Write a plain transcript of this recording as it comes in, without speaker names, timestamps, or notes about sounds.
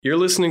You're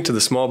listening to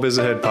the Small Biz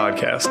Ahead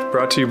podcast,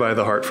 brought to you by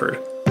The Hartford.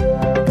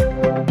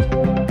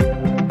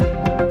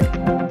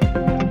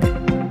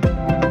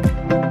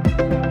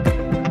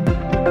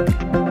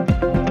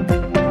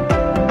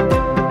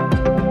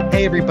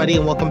 Hey, everybody,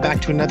 and welcome back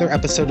to another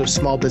episode of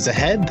Small Biz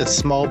Ahead, the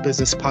small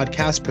business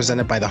podcast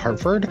presented by The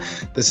Hartford.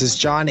 This is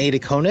John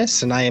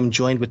Adakonis, and I am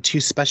joined with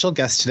two special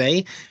guests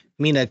today,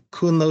 Mina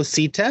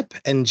Kunlo-Sitep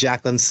and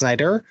Jacqueline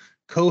Snyder,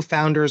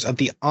 co-founders of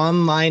the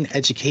online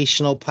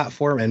educational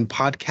platform and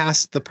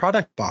podcast, The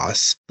Product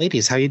Boss.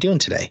 Ladies, how are you doing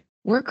today?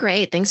 We're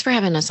great. Thanks for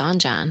having us on,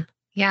 John.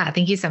 Yeah,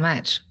 thank you so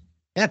much.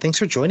 Yeah, thanks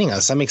for joining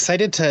us. I'm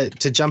excited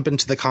to jump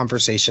into the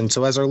conversation.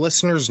 So as our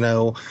listeners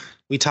know,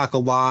 we talk a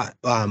lot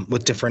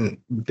with different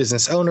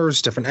business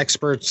owners, different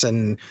experts,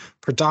 and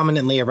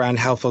predominantly around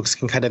how folks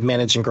can kind of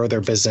manage and grow their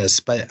business.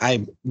 But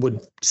I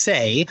would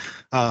say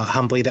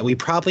humbly that we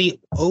probably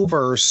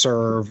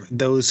overserve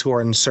those who are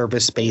in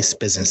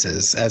service-based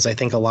businesses, as I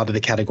think a lot of the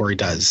category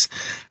does.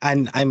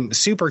 And I'm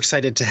super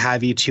excited to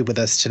have you two with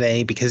us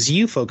today because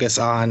you focus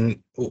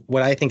on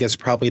what I think is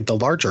probably the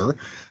larger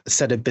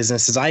set of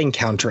businesses I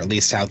encounter, at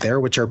least out there,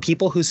 which are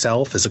people who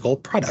sell physical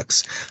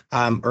products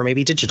or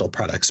maybe digital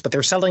products, but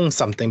they're selling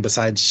something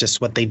besides just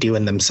what they do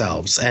in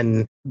themselves.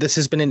 And this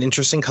has been an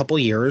interesting couple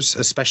years,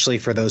 especially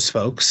for those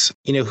folks,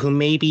 who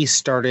maybe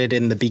started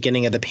in the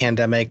beginning of the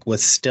pandemic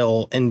with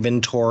still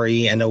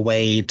inventory and a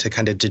way to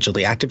kind of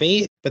digitally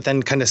activate, but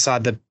then kind of saw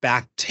the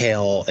back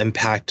tail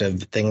impact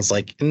of things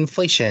like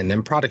inflation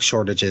and product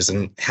shortages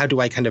and how do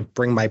I kind of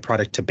bring my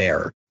product to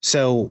bear.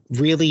 So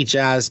really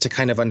jazzed to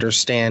kind of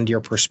understand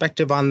your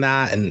perspective on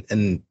that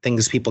and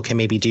things people can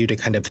maybe do to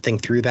kind of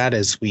think through that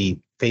as we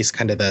face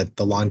kind of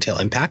the long tail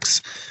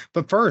impacts.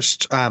 But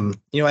first,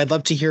 I'd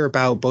love to hear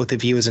about both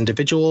of you as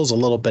individuals, a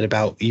little bit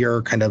about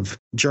your kind of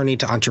journey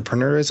to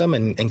entrepreneurism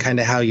and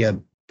kind of how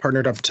you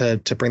partnered up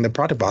to bring the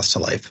Product Boss to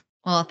life.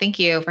 Well, thank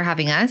you for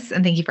having us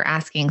and thank you for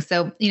asking.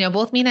 So,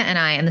 both Mina and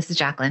I, and this is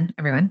Jacqueline,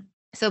 everyone.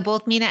 So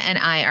both Mina and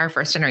I are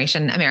first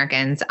generation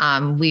Americans.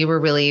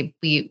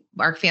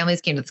 Our families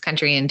came to this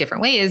country in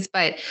different ways,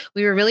 but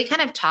we were really kind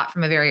of taught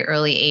from a very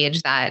early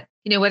age that,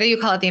 whether you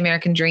call it the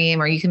American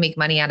dream or you can make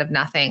money out of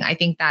nothing, I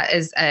think that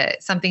is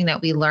something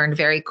that we learned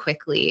very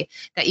quickly,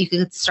 that you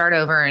could start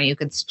over and you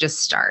could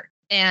just start.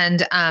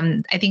 And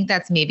I think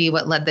that's maybe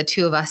what led the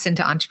two of us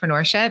into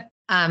entrepreneurship.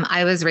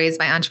 I was raised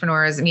by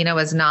entrepreneurs, Mina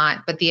was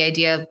not, but the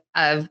idea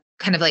of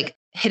kind of like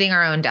hitting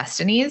our own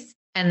destinies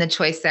and the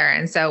choice there.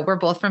 And so we're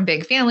both from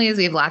big families.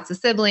 We have lots of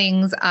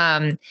siblings.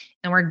 And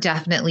we're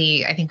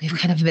definitely, I think we've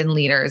kind of been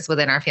leaders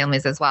within our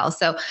families as well.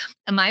 So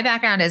my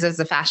background is as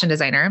a fashion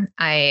designer.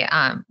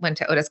 I went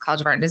to Otis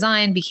College of Art and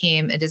Design,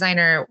 became a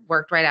designer,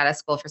 worked right out of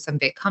school for some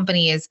big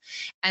companies,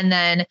 and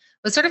then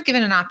was sort of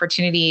given an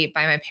opportunity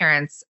by my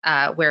parents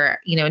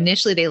where,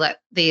 initially they let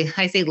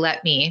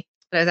me,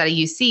 but I was at a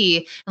UC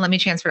and let me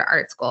transfer to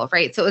art school,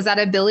 right? So it was that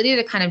ability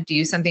to kind of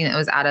do something that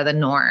was out of the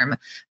norm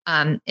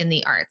in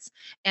the arts.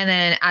 And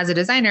then as a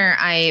designer,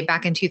 I,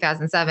 back in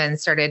 2007,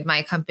 started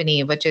my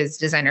company, which is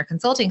Designer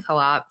Consulting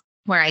Co-op,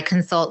 where I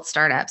consult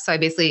startups. So I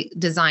basically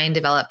design,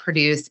 develop,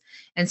 produce,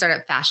 and start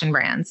up fashion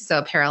brands, so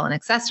apparel and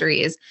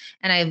accessories.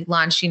 And I've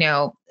launched,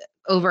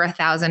 over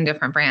 1,000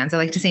 different brands. I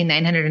like to say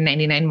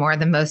 999 more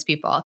than most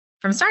people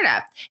from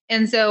startup.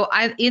 And so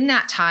in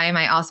that time,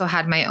 I also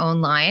had my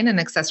own line, an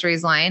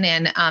accessories line.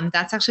 And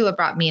that's actually what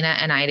brought Mina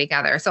and I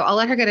together. So I'll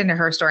let her get into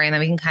her story and then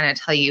we can kind of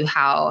tell you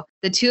how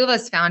the two of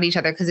us found each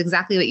other, because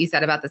exactly what you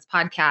said about this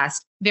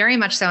podcast, very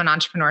much so in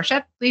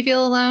entrepreneurship, we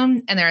feel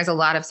alone. And there is a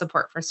lot of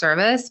support for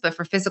service, but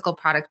for physical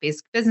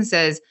product-based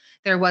businesses,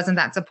 there wasn't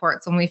that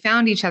support. So when we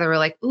found each other, we're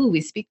like, ooh,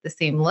 we speak the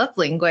same love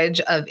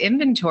language of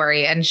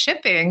inventory and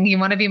shipping. You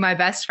want to be my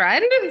best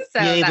friend?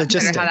 So Yay, that's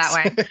kind of how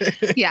that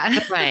went. Yeah.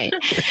 Right.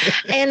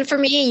 And for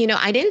me,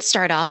 I didn't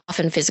start off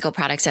in physical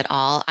products at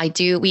all.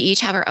 We each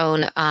have our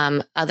own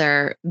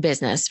other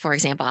business. For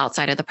example,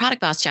 outside of the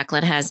Product Boss,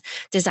 Jacqueline has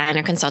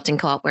Designer Consulting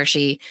Co-op, where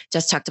she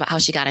just talked about how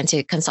she got into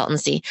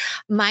consultancy.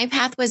 My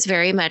path was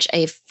very much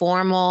a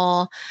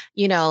formal,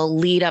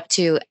 lead up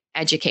to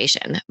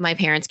education. My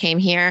parents came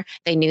here.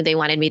 They knew they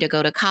wanted me to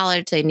go to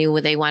college. They knew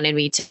they wanted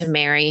me to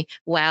marry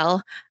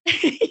well.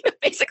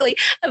 Basically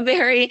a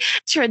very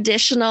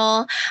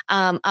traditional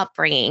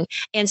upbringing.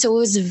 And so it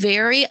was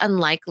very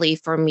unlikely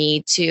for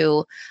me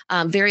to,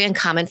 very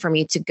uncommon for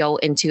me to go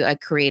into a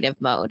creative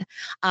mode.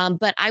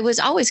 But I was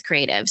always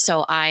creative.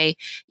 So I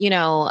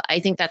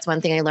think that's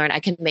one thing I learned. I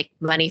can make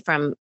money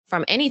from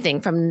anything,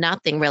 from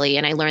nothing really.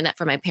 And I learned that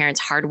from my parents,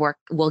 hard work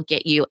will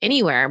get you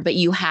anywhere, but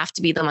you have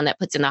to be the one that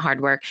puts in the hard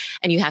work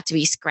and you have to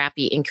be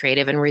scrappy and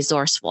creative and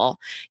resourceful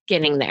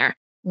getting there.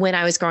 When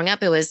I was growing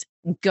up, it was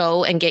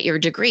go and get your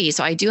degree.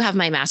 So I do have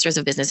my master's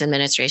of business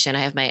administration.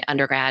 I have my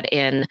undergrad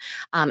in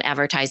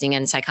advertising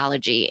and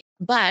psychology.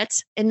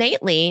 But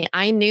innately,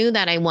 I knew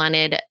that I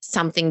wanted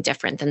something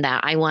different than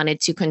that. I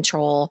wanted to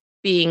control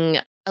being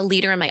a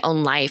leader in my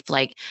own life,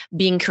 like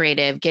being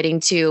creative, getting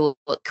to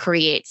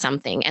create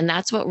something. And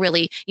that's what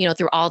really,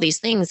 through all these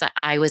things,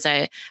 I was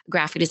a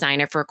graphic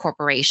designer for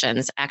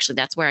corporations. Actually,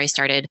 that's where I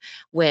started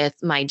with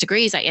my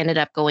degrees. I ended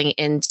up going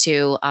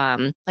into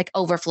like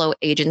overflow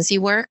agency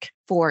work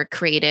for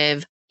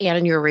creative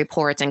annual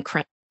reports and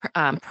print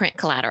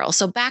collateral.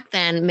 So back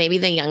then, maybe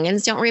the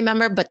youngins don't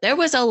remember, but there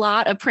was a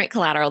lot of print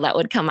collateral that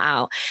would come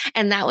out.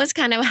 And that was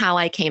kind of how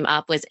I came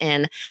up, was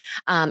in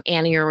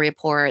annual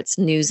reports,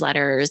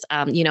 newsletters,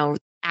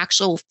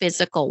 actual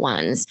physical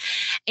ones.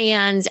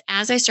 And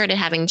as I started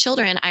having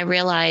children, I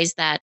realized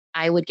that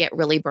I would get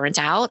really burnt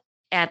out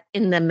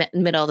in the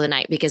middle of the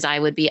night because I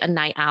would be a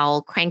night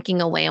owl cranking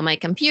away on my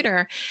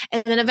computer.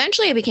 And then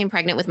eventually I became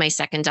pregnant with my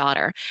second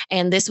daughter.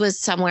 And this was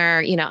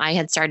somewhere, I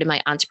had started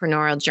my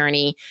entrepreneurial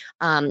journey.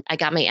 I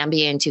got my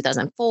MBA in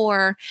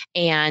 2004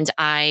 and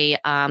I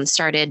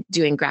started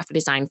doing graphic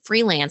design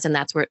freelance. And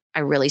that's where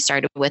I really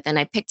started with. And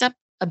I picked up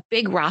a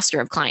big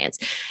roster of clients.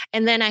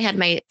 And then I had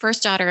my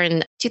first daughter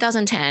in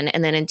 2010.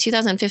 And then in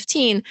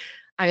 2015,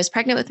 I was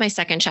pregnant with my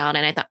second child.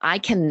 And I thought, I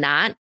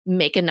cannot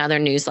make another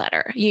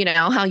newsletter. You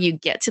know how you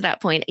get to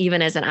that point,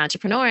 even as an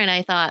entrepreneur. And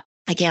I thought,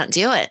 I can't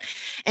do it.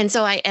 And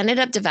so I ended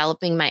up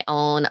developing my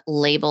own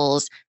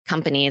labels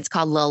company. It's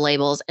called Lil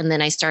Labels. And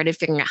then I started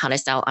figuring out how to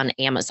sell on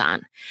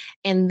Amazon.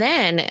 And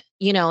then,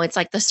 it's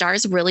like the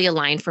stars really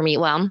aligned for me.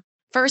 Well,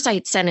 first,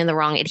 I sent in the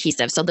wrong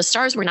adhesive. So the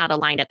stars were not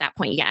aligned at that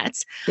point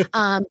yet.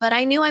 But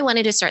I knew I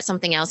wanted to start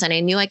something else. And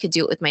I knew I could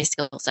do it with my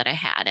skills that I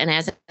had. And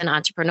as an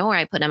entrepreneur,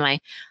 I put in my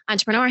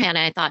entrepreneur hat and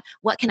I thought,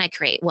 what can I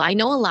create? Well, I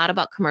know a lot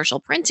about commercial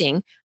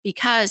printing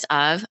because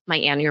of my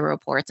annual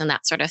reports and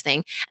that sort of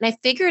thing. And I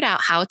figured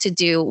out how to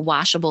do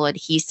washable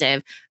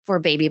adhesive for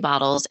baby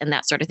bottles and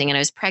that sort of thing. And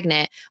I was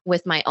pregnant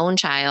with my own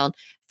child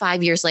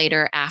 5 years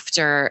later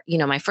after,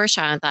 my first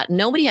child. I thought,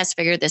 nobody has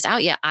figured this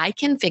out yet. I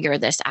can figure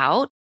this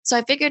out. So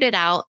I figured it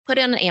out, put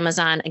it on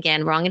Amazon,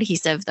 again, wrong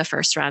adhesive the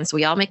first run. So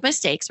we all make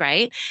mistakes,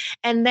 right?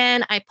 And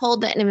then I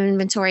pulled the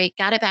inventory,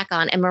 got it back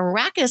on, and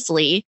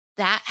miraculously,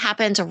 that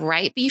happened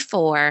right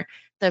before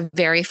the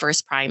very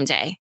first Prime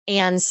Day.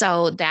 And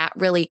so that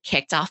really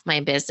kicked off my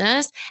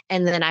business.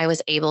 And then I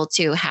was able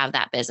to have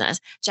that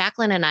business.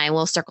 Jacqueline and I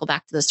will circle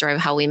back to the story of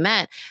how we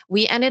met.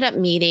 We ended up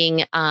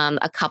meeting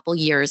a couple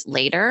years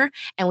later,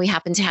 and we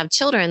happened to have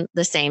children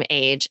the same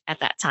age at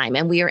that time.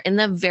 And we were in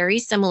the very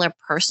similar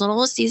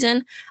personal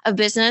season of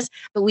business,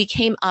 but we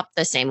came up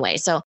the same way.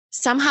 So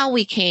somehow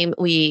we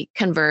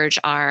converge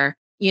our,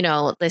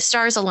 the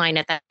stars aligned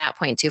at that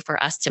point too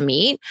for us to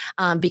meet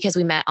because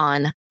we met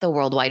on the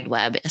World Wide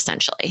Web,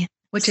 essentially.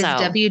 Which is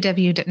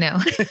www. No.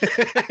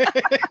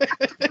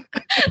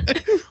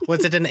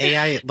 Was it an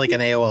AI, like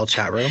an AOL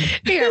chat room?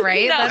 You're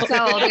right. No. That's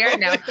how old we are.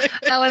 No,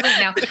 that wasn't.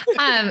 No.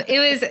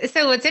 It was,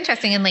 so what's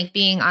interesting and like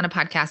being on a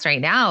podcast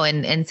right now.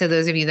 And so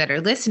those of you that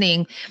are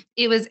listening,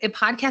 it was a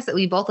podcast that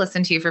we both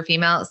listened to for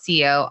female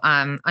CEO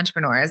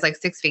entrepreneurs, like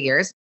six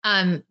figures.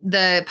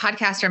 The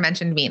podcaster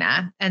mentioned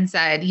Mina and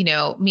said,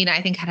 Mina,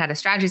 I think had a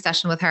strategy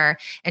session with her.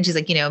 And she's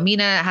like,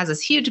 Mina has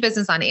this huge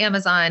business on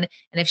Amazon.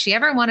 And if she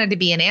ever wanted to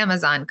be an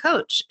Amazon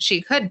coach,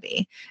 she could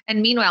be.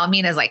 And meanwhile,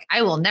 Mina's like,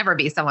 I will never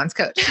be someone's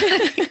coach.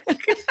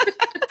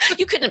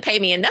 You couldn't pay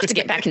me enough to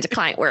get back into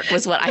client work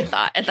was what I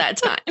thought at that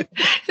time.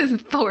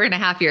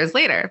 4.5 years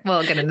later,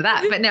 we'll get into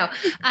that, but no.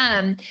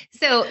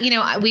 So,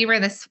 we were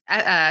in this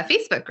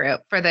Facebook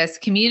group for this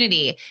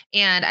community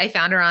and I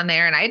found her on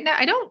there and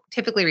I don't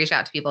typically reach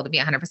out to people to be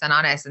 100%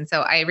 honest. And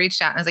so I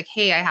reached out and I was like,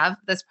 hey, I have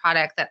this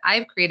product that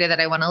I've created that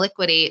I want to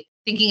liquidate,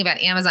 thinking about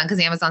Amazon because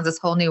Amazon's this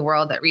whole new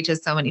world that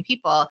reaches so many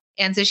people.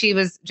 And so she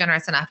was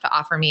generous enough to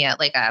offer me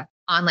a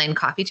online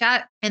coffee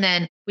chat. And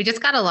then we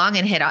just got along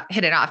and hit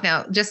it off.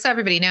 Now, just so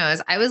everybody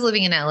knows, I was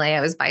living in LA.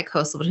 I was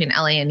bi-coastal between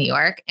LA and New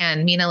York,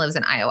 and Mina lives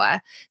in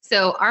Iowa.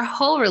 So our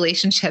whole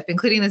relationship,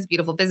 including this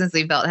beautiful business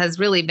we've built, has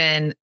really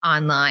been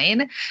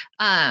online,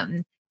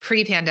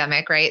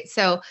 pre-pandemic, right?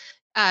 So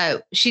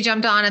she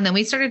jumped on and then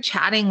we started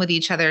chatting with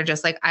each other.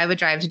 Just like I would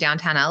drive to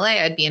downtown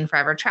LA, I'd be in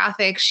forever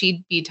traffic.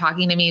 She'd be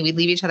talking to me. We'd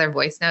leave each other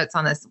voice notes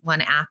on this one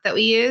app that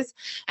we use.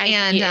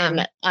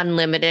 And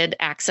unlimited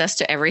access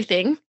to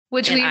everything.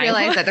 Which we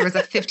realized that there was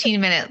a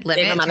 15-minute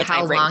limit to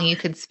how long you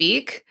could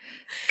speak.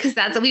 Because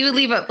we would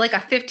leave a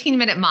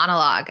 15-minute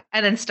monologue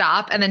and then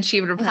stop. And then she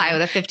would reply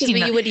with a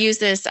 15-minute. We would use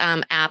this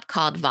app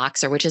called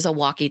Voxer, which is a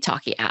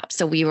walkie-talkie app.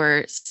 So we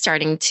were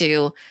starting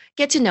to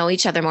get to know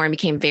each other more and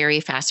became very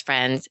fast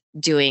friends,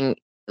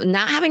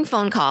 not having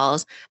phone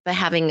calls, but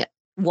having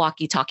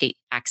walkie-talkie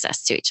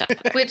access to each other.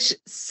 Which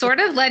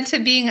sort of led to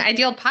being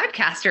ideal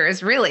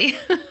podcasters, really.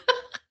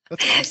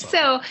 That's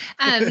awesome.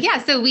 So,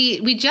 so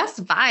we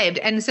just vibed.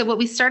 And so what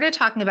we started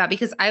talking about,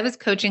 because I was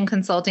coaching,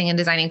 consulting, and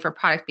designing for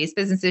product-based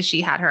businesses,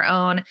 she had her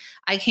own.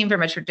 I came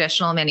from a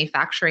traditional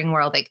manufacturing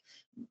world, like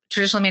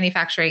traditional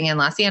manufacturing in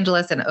Los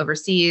Angeles and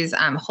overseas,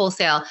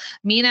 wholesale.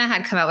 Mina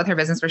had come out with her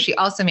business where she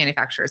also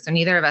manufactures. So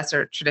neither of us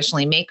are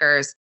traditionally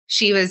makers.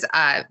 She was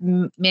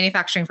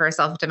manufacturing for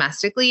herself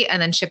domestically and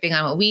then shipping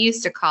on what we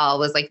used to call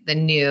was like the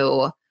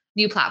new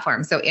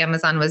platform. So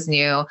Amazon was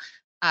new.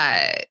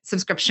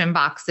 subscription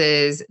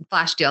boxes,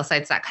 flash deal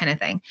sites, that kind of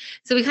thing.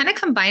 So we kind of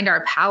combined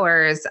our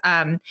powers,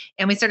 and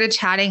we started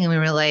chatting, and we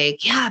were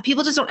like, yeah,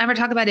 people just don't ever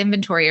talk about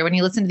inventory. Or when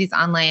you listen to these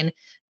online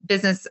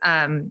business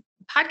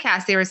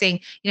podcasts, they were saying,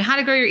 how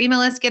to grow your email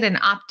list, get an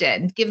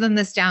opt-in, give them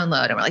this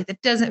download. And we're like,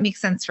 that doesn't make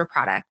sense for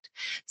product.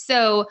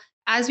 So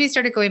as we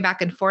started going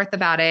back and forth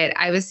about it,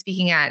 I was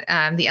speaking at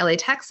the LA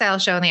Textile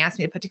Show, and they asked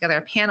me to put together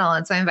a panel.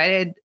 And so I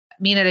invited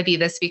Mina to be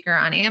the speaker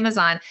on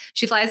Amazon.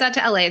 She flies out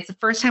to LA. It's the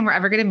first time we're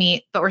ever going to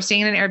meet, but we're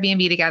staying in an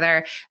Airbnb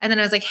together. And then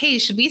I was like, hey,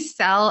 should we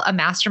sell a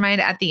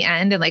mastermind at the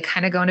end and like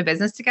kind of go into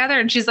business together?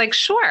 And she's like,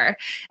 sure.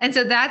 And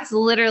so that's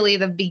literally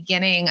the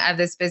beginning of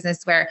this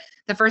business, where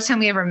the first time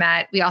we ever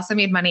met, we also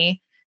made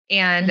money.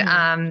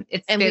 And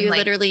we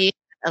literally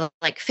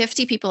like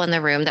 50 people in the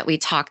room that we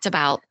talked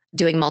about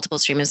doing multiple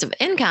streams of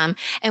income.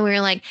 And we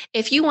were like,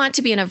 if you want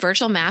to be in a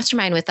virtual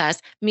mastermind with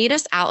us, meet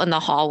us out in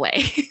the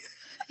hallway.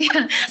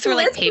 Yeah. So we're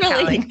like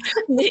PayPaling.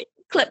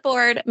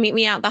 Clipboard, meet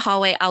me out in the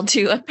hallway. I'll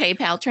do a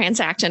PayPal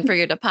transaction for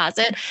your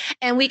deposit.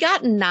 And we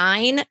got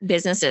 9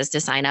 businesses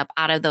to sign up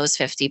out of those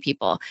 50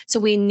 people. So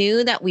we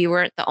knew that we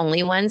weren't the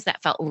only ones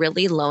that felt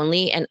really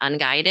lonely and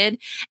unguided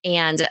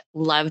and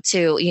loved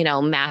to,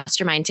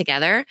 mastermind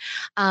together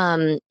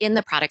in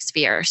the product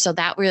sphere. So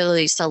that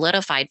really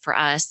solidified for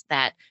us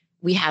that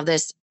we have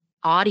this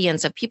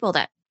audience of people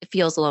that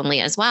feels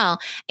lonely as well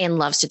and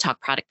loves to talk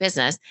product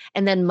business.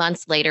 And then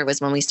months later was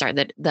when we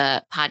started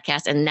the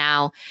podcast, and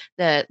now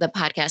the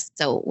podcast.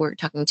 So we're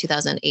talking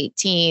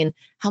 2018.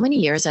 How many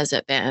years has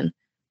it been?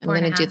 I'm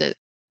going to do the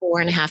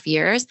 4.5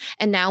 years.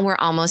 And now we're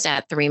almost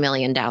at 3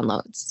 million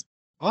downloads.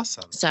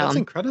 Awesome. So that's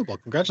incredible.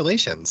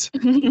 Congratulations.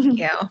 Thank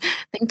you.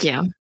 Thank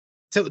you.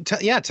 So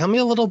tell me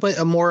a little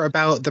bit more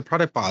about the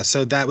Product Boss.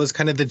 So that was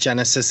kind of the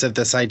genesis of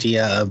this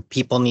idea of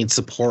people need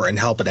support and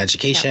help and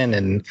education,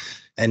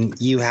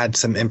 and you had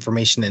some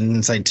information and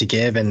insight to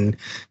give. And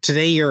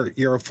today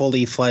you're a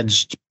fully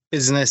fledged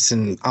business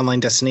and online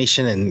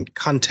destination and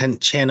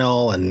content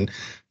channel and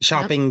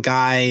shopping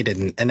guide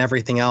and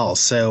everything else.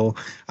 So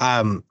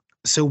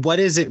so what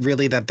is it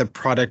really that the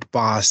Product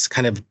Boss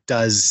kind of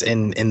does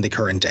in the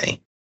current day?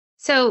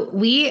 So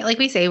like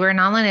we say, we're an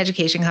online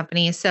education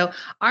company. So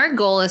our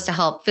goal is to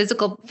help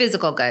physical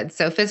goods.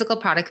 So physical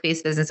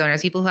product-based business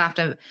owners, people who have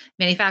to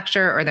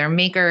manufacture, or they're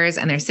makers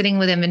and they're sitting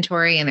with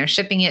inventory and they're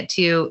shipping it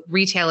to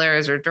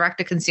retailers or direct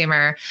to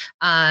consumer,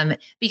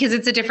 because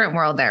it's a different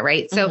world there,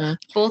 right? So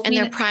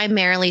they're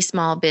primarily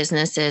small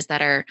businesses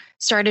that are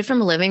started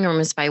from living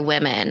rooms by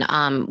women.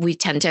 We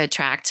tend to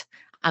attract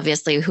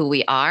obviously who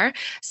we are.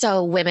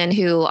 So women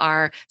who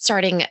are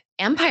starting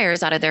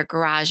empires out of their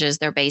garages,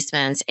 their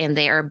basements, and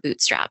they are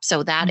bootstrapped.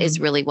 So that is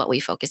really what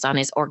we focus on,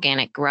 is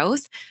organic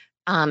growth.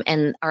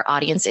 And our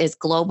audience is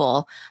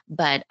global,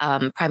 but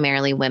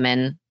primarily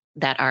women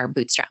that are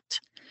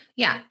bootstrapped.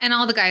 Yeah. And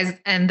all the guys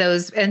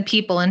and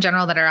people in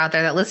general that are out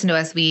there that listen to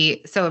us,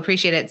 we so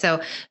appreciate it.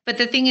 So, but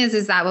the thing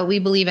is that what we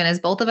believe in is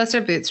both of us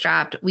are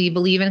bootstrapped. We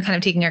believe in kind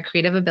of taking our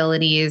creative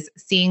abilities,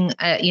 seeing,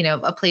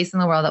 a place in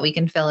the world that we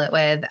can fill it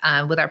with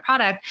our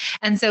product.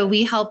 And so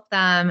we help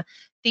them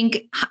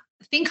think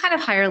kind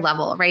of higher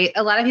level, right?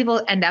 A lot of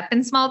people end up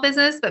in small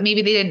business, but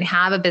maybe they didn't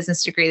have a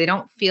business degree. They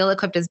don't feel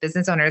equipped as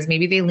business owners.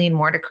 Maybe they lean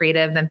more to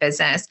creative than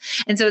business.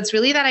 And so it's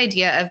really that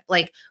idea of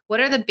like, what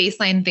are the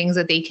baseline things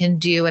that they can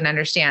do and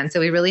understand? So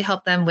we really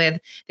help them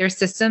with their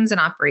systems and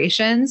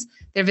operations,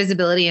 their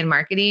visibility and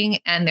marketing,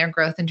 and their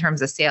growth in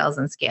terms of sales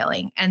and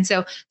scaling. And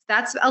so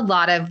that's a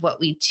lot of what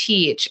we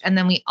teach. And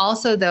then we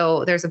also,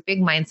 though, there's a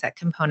big mindset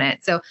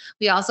component. So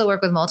we also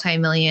work with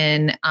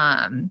multi-million,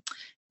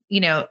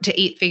 to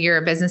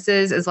 8-figure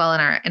businesses as well in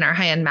our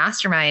high-end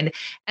mastermind.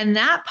 And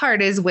that part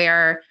is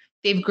where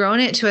they've grown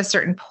it to a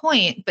certain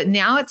point, but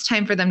now it's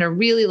time for them to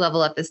really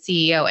level up the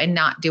CEO and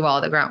not do all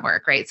the grunt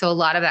work, right? So a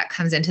lot of that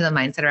comes into the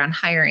mindset around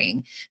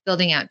hiring,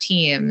 building out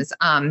teams.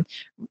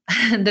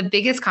 The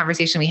biggest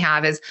conversation we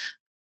have is,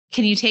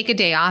 can you take a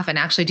day off and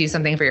actually do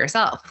something for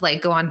yourself?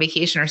 Like go on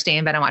vacation or stay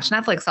in bed and watch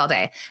Netflix all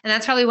day. And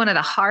that's probably one of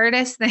the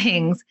hardest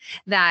things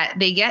that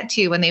they get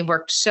to when they've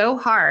worked so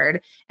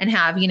hard and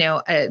have,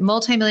 a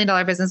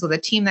multi-million-dollar business with a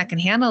team that can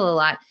handle a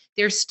lot.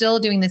 They're still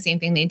doing the same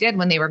thing they did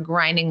when they were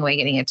grinding away,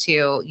 getting it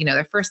to,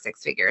 their first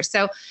 6 figures.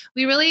 So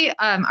we really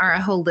are a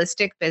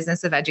holistic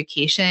business of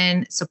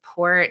education,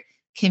 support,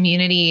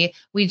 community.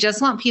 We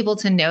just want people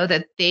to know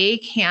that they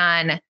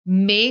can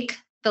make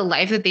the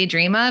life that they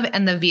dream of,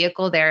 and the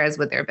vehicle there is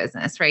with their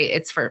business, right?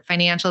 It's for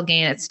financial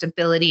gain, it's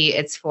stability,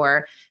 it's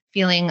for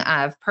feeling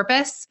of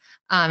purpose.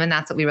 And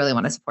that's what we really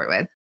want to support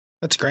with.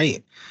 That's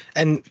great.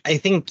 And I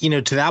think,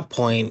 to that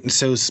point,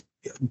 so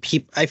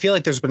I feel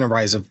like there's been a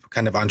rise of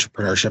kind of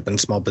entrepreneurship and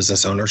small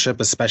business ownership,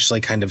 especially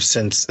kind of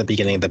since the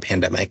beginning of the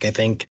pandemic. I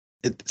think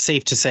it's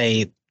safe to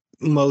say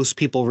most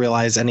people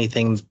realize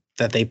anything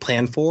that they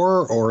planned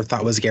for or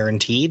thought was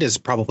guaranteed is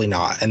probably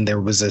not. And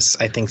there was this,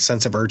 I think,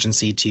 sense of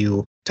urgency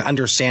to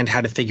understand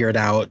how to figure it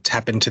out,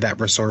 tap into that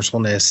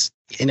resourcefulness.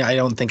 I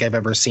don't think I've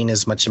ever seen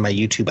as much in my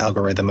YouTube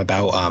algorithm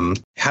about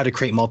how to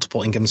create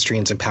multiple income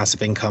streams and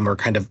passive income, or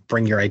kind of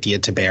bring your idea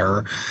to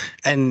bear.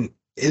 And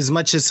as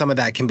much as some of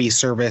that can be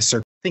service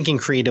or thinking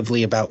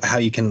creatively about how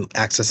you can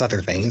access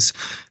other things,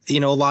 a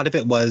lot of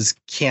it was,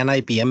 can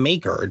I be a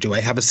maker? Do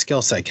I have a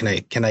skill set? Can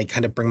I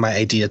kind of bring my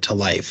idea to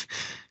life?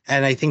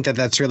 And I think that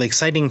that's really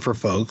exciting for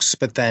folks.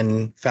 But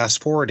then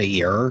fast forward a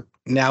year,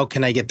 now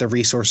can I get the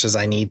resources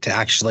I need to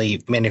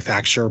actually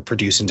manufacture,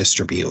 produce, and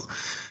distribute?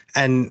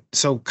 And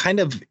so kind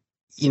of,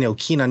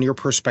 keen on your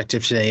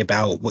perspective today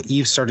about what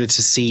you've started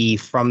to see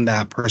from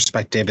that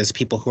perspective as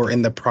people who are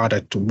in the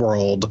product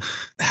world.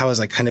 How has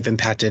that kind of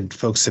impacted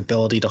folks'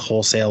 ability to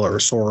wholesale or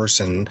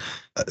source, and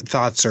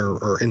thoughts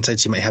or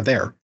insights you might have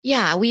there?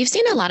 Yeah, we've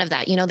seen a lot of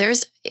that.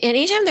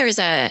 Anytime there's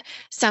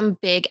some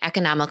big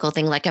economical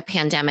thing like a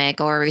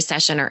pandemic or a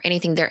recession or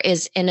anything, there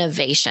is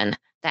innovation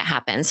that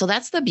happens. So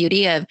that's the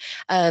beauty of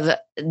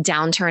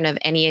downturn of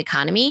any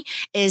economy,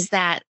 is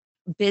that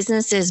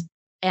businesses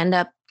end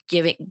up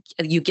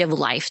give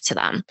life to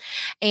them.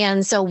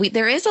 And so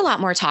there is a lot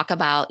more talk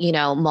about,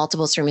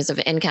 multiple streams of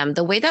income.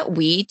 The way that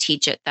we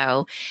teach it,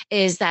 though,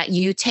 is that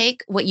you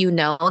take what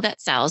that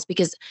sells,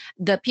 because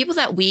the people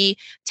that we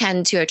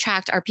tend to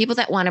attract are people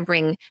that want to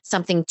bring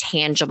something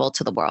tangible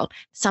to the world,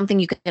 something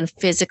you can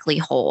physically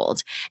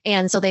hold.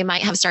 And so they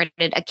might have started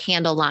a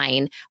candle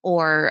line,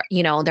 or,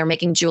 they're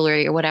making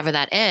jewelry or whatever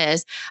that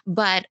is.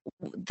 But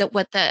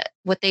what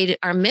they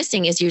are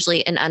missing is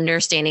usually an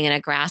understanding and a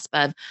grasp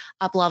of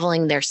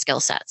up-leveling their skill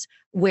sets.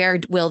 Where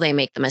will they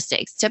make the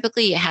mistakes?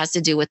 Typically, it has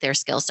to do with their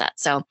skill set.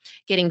 So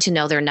getting to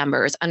know their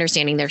numbers,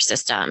 understanding their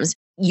systems,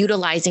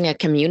 utilizing a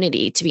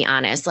community, to be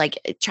honest. Like,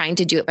 trying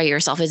to do it by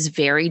yourself is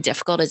very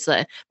difficult. It's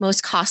the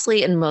most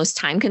costly and most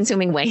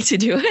time-consuming way to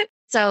do it.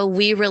 So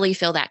we really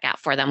fill that gap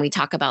for them. We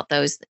talk about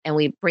those, and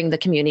we bring the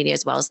community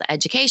as well as the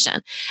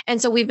education.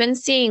 And so we've been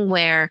seeing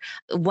where,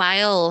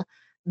 while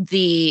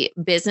the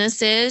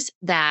businesses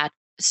that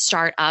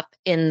start up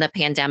in the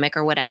pandemic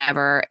or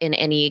whatever in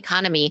any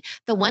economy,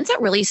 the ones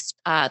that really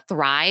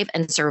thrive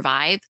and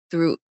survive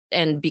through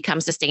and become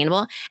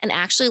sustainable and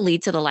actually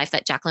lead to the life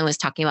that Jacqueline was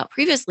talking about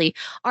previously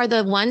are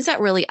the ones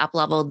that really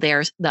up-leveled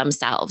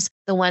themselves,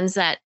 the ones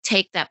that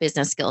take that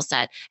business skill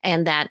set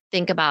and that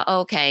think about,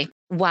 okay,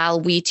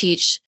 while we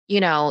teach,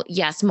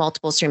 yes,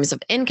 multiple streams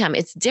of income,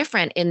 it's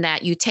different in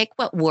that you take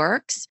what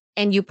works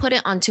and you put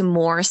it onto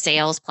more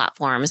sales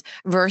platforms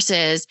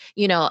versus,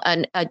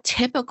 a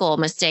typical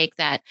mistake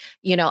that,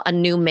 a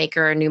new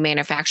maker, a new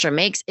manufacturer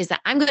makes is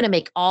that I'm going to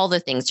make all the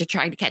things to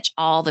try to catch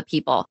all the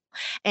people.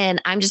 And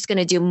I'm just going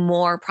to do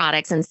more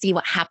products and see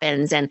what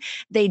happens. And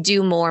they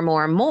do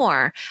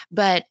more.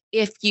 But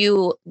if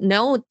you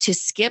know to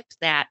skip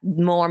that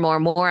more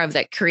of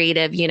the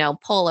creative,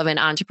 pull of an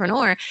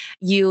entrepreneur,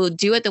 you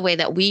do it the way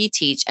that we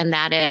teach. And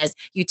that is,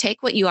 you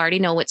take what you already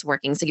know what's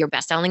working. So your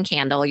best-selling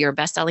candle, your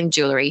best-selling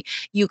jewelry,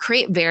 you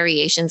create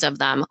variations of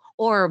them.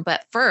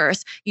 But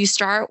first, you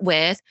start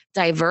with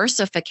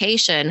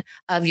diversification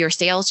of your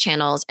sales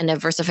channels and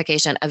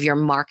diversification of your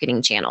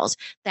marketing channels.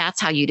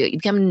 That's how you do it. You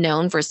become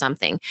known for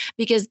something,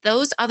 because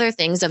those other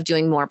things of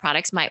doing more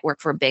products might work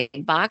for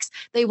big box.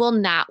 They will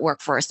not work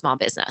for a small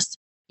business.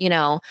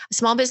 A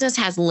small business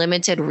has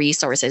limited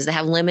resources. They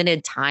have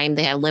limited time.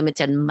 They have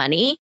limited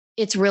money.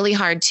 It's really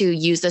hard to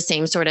use the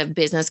same sort of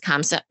business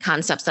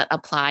concepts that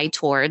apply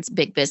towards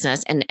big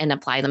business and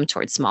apply them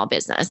towards small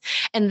business.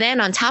 And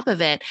then on top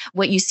of it,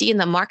 what you see in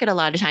the market a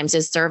lot of times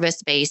is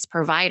service-based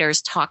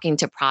providers talking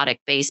to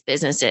product-based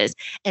businesses,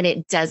 and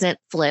it doesn't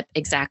flip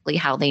exactly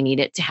how they need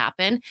it to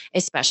happen,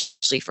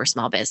 especially for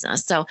small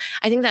business. So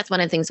I think that's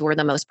one of the things we're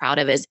the most proud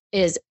of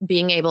is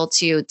being able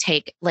to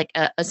take like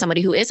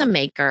somebody who is a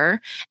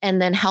maker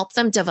and then help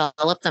them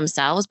develop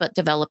themselves, but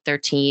develop their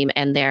team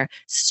and their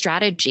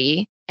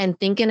strategy and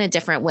think in a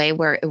different way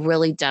where it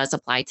really does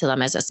apply to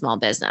them as a small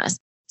business.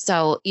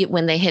 So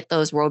when they hit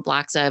those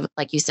roadblocks of,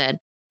 like you said,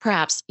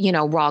 perhaps,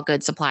 raw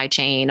goods supply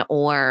chain,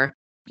 or,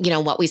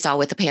 what we saw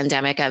with the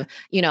pandemic of,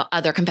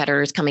 other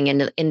competitors coming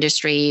into the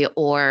industry,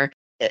 or,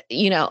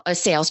 a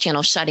sales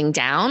channel shutting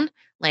down,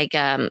 like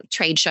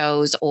trade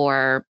shows,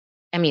 or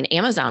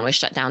Amazon was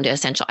shut down to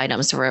essential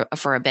items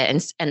for a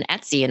bit, and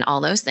Etsy and all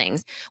those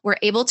things. We're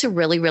able to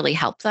really, really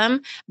help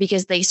them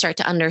because they start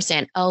to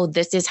understand, oh,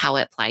 this is how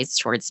it applies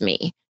towards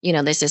me.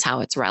 This is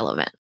how it's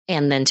relevant.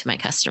 And then to my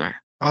customer.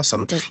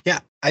 Awesome. Yeah,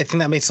 I think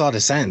that makes a lot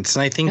of sense.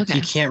 And I think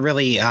you can't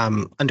really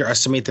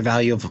underestimate the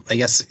value of, I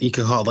guess you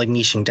could call it like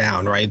niching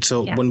down, right?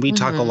 So when we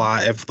talk a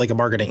lot of like a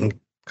marketing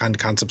kind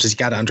of concepts, is you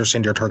got to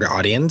understand your target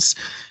audience.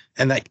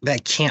 And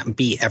that can't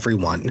be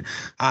everyone.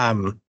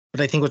 But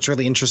I think what's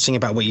really interesting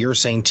about what you're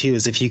saying too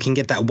is if you can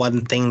get that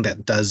one thing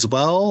that does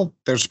well,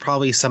 there's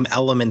probably some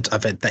element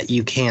of it that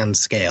you can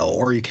scale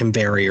or you can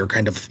vary or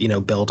kind of,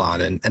 build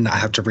on and not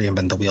have to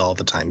reinvent the wheel all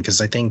the time.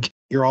 Because I think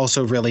you're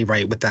also really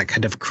right with that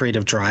kind of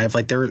creative drive.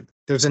 Like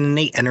there's an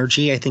innate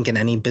energy, I think, in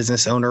any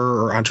business owner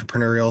or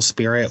entrepreneurial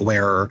spirit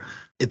where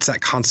it's that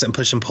constant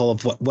push and pull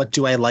of what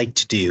do I like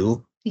to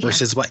do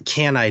versus what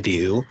can I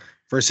do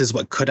versus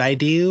what could I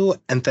do?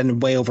 And then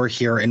way over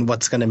here and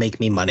what's going to make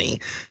me money?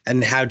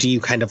 And how do you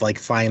kind of like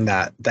find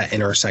that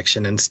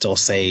intersection and still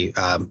say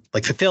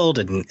like fulfilled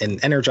and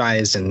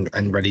energized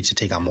and ready to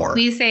take on more?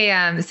 We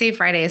say save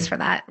Fridays for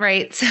that,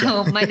 right?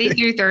 So Monday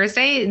through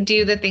Thursday,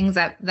 do the things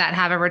that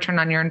have a return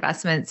on your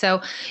investment.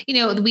 So,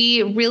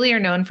 we really are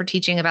known for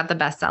teaching about the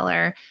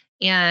bestseller.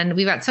 And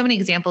we've got so many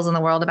examples in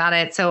the world about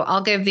it. So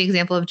I'll give the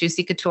example of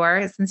Juicy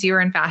Couture. Since you were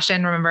in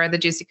fashion, remember the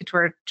Juicy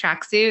Couture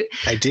tracksuit?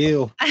 I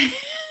do.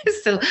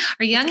 So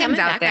our youngins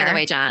out there. By the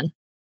way, John.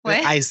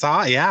 What? I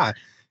saw, yeah.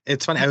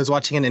 It's funny. I was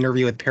watching an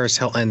interview with Paris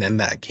Hilton and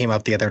that came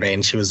up the other day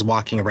and she was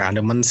walking around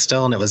in one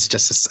still. And it was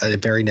just a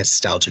very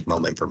nostalgic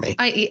moment for me.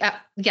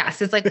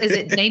 Yes. It's like, is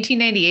it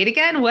 1998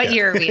 again? What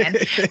year are we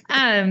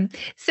in?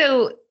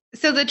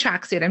 So the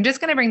tracksuit, I'm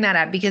just going to bring that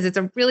up because it's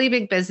a really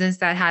big business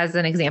that has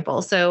an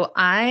example. So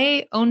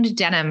I owned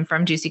denim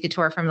from Juicy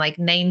Couture from like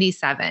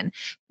 97.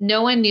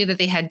 No one knew that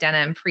they had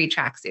denim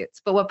pre-tracksuits,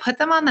 but what put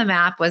them on the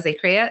map was they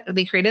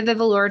created the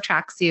velour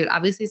tracksuit.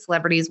 Obviously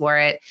celebrities wore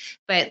it,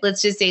 but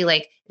let's just say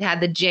like it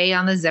had the J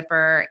on the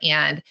zipper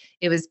and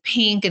it was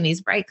pink and these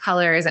bright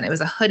colors and it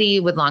was a hoodie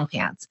with long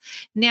pants.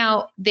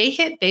 Now they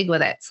hit big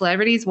with it.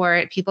 Celebrities wore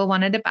it. People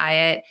wanted to buy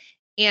it.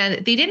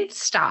 And they didn't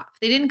stop.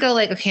 They didn't go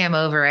like, okay, I'm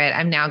over it.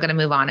 I'm now going to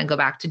move on and go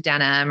back to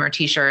denim or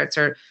t-shirts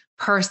or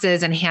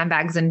purses and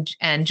handbags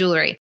and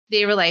jewelry.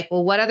 They were like,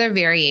 well, what other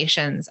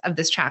variations of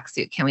this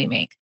tracksuit can we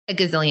make? A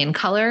gazillion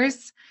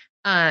colors,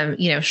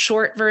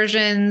 short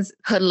versions,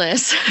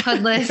 hoodless,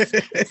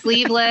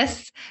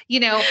 sleeveless,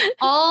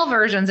 all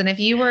versions. And if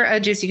you were a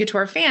Juicy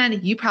Couture fan,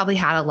 you probably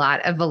had a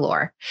lot of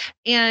velour.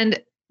 And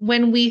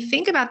when we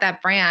think about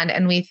that brand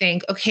and we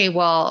think, okay,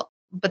 well,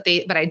 but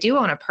I do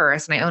own a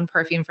purse and I own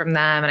perfume from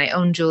them and I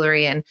own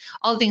jewelry and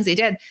all the things they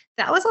did.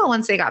 That was all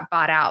once they got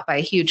bought out by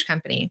a huge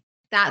company.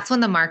 That's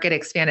when the market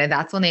expanded.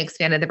 That's when they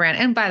expanded the brand.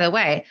 And by the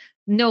way,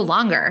 no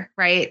longer,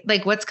 right?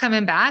 Like what's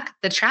coming back?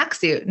 The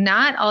tracksuit,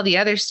 not all the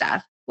other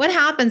stuff. What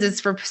happens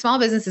is for small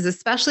businesses,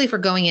 especially for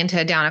going into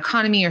a down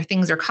economy or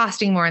things are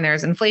costing more and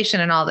there's inflation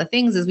and all the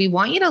things, is we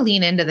want you to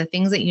lean into the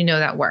things that you know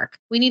that work.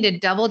 We need to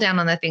double down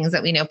on the things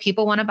that we know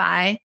people want to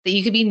buy, that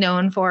you could be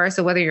known for.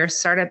 So whether you're a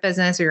startup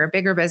business or you're a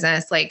bigger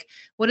business, like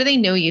what do they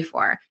know you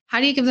for? How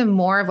do you give them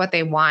more of what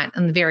they want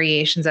and the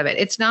variations of it?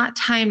 It's not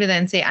time to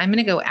then say, I'm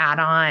going to go add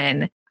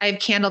on. I have a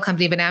candle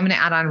company, but now I'm going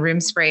to add on room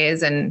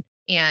sprays and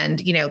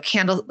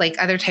candle,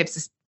 like other types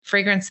of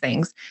fragrance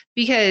things,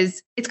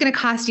 because it's going to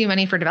cost you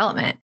money for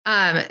development.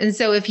 And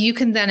so if you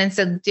can then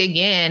instead dig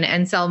in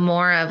and sell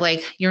more of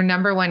like your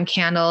number one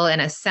candle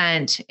in a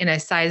scent in a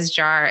size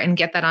jar and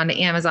get that onto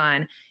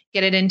Amazon,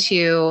 get it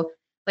into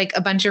like a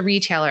bunch of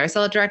retailers,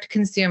 sell it direct to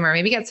consumer,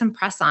 maybe get some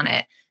press on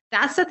it.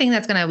 That's the thing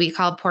that's going to, we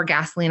call pour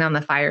gasoline on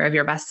the fire of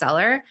your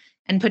bestseller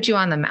and put you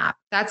on the map.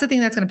 That's the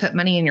thing that's going to put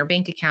money in your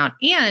bank account.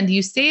 And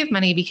you save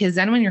money because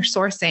then when you're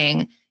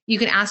sourcing, you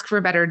can ask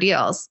for better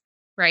deals.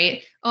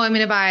 Right? Oh, I'm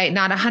going to buy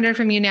not 100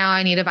 from you now.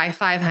 I need to buy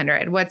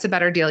 500. What's a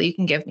better deal you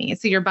can give me?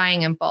 So you're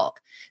buying in bulk.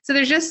 So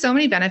there's just so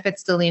many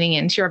benefits to leaning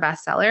into your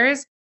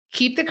bestsellers.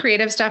 Keep the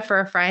creative stuff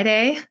for a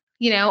Friday,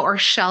 or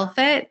shelf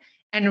it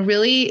and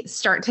really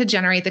start to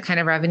generate the kind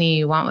of revenue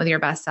you want with your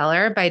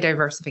bestseller by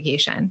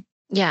diversification.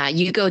 Yeah.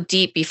 You go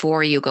deep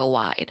before you go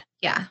wide.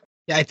 Yeah.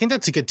 Yeah, I think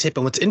that's a good tip.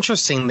 And what's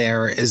interesting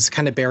there is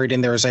kind of buried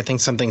in there is, I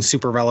think, something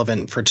super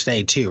relevant for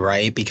today too,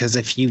 right? Because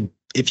if you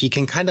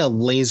can kind of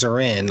laser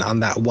in on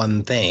that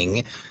one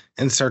thing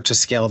and start to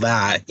scale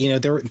that,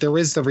 there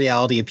is the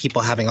reality of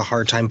people having a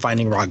hard time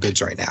finding raw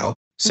goods right now.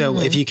 So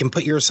if you can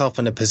put yourself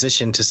in a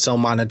position to still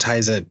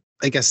monetize it,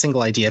 I guess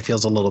single idea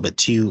feels a little bit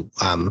too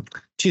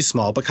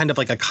small, but kind of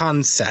like a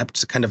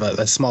concept, kind of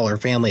a smaller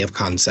family of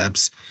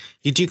concepts,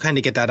 you do kind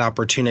of get that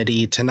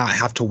opportunity to not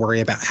have to worry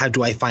about how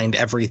do I find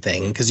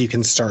everything, because you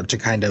can start to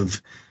kind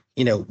of,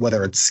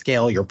 whether it's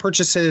scale your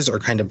purchases or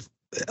kind of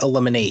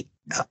eliminate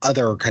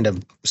other kind of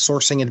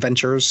sourcing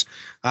adventures,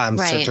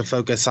 start to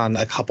focus on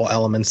a couple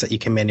elements that you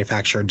can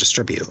manufacture and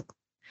distribute.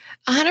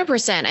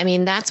 100%. I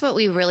mean, that's what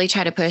we really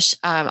try to push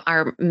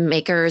our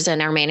makers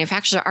and our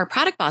manufacturers, our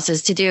product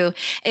bosses to do,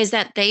 is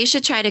that they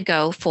should try to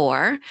go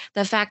for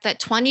the fact that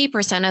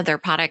 20% of their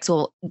products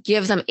will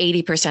give them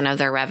 80% of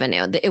their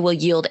revenue. It will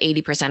yield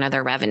 80% of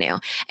their revenue.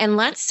 And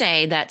let's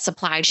say that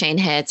supply chain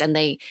hits and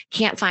they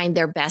can't find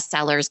their best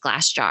seller's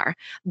glass jar,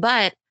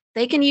 but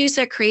they can use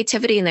their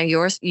creativity and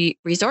their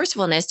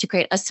resourcefulness to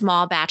create a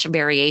small batch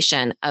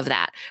variation of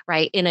that,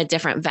 right? In a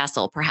different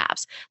vessel,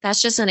 perhaps.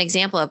 That's just an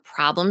example of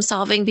problem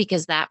solving,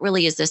 because that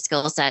really is the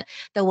skill set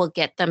that will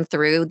get them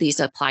through these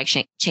supply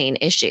chain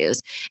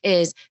issues,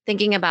 is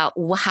thinking about,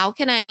 well, how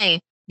can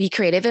I be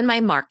creative in my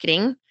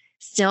marketing,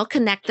 still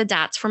connect the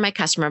dots for my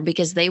customer,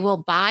 because they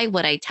will buy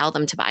what I tell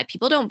them to buy.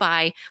 People don't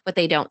buy what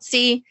they don't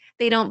see.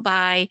 they don't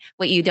buy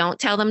what you don't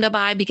tell them to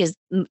buy because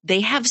they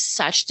have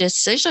such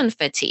decision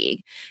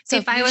fatigue. So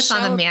they buy what's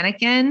on the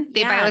mannequin,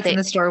 they buy what's in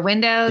the store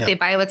window, they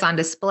buy what's on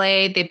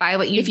display, they buy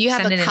what you if you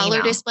have a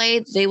color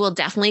display, they will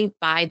definitely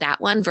buy that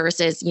one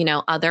versus,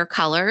 other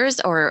colors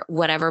or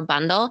whatever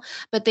bundle,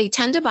 but they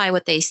tend to buy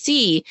what they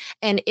see.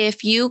 And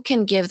if you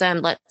can give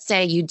them, let's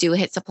say you do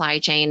hit supply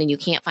chain and you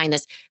can't find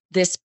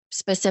this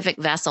specific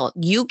vessel,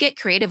 you get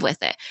creative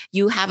with it.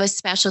 You have a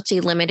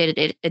specialty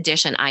limited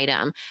edition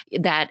item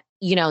that,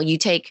 you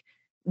take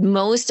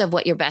most of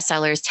what your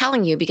bestseller is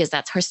telling you, because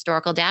that's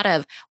historical data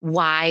of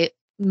why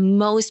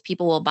most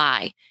people will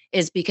buy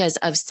is because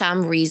of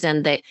some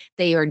reason that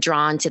they are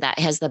drawn to that.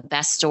 It has the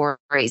best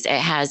stories. It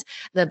has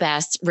the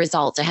best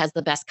results. It has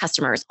the best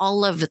customers,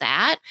 all of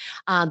that,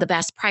 the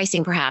best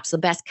pricing, perhaps the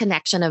best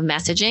connection of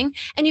messaging.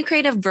 And you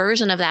create a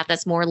version of that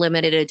that's more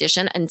limited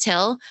edition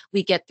until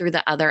we get through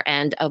the other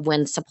end of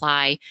when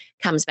supply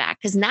comes back.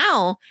 Because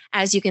now,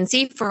 as you can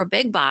see, for a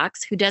big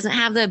box who doesn't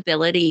have the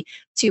ability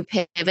to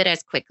pivot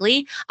as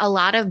quickly, a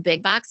lot of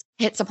big box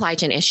hit supply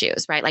chain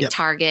issues, right? Like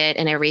Target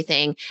and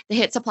everything, they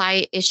hit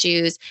supply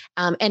issues.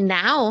 And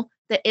now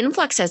the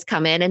influx has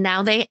come in and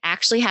now they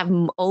actually have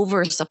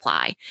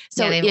oversupply.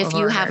 So if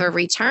you have a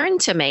return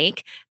to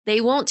make,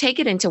 they won't take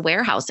it into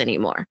warehouse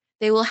anymore.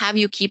 They will have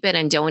you keep it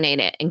and donate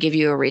it and give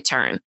you a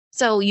return.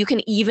 So you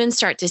can even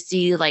start to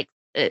see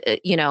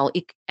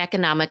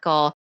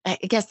economical, I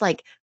guess,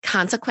 like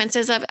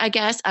consequences of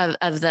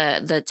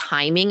the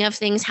timing of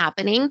things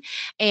happening.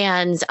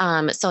 And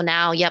so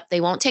now, they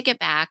won't take it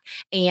back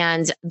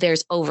and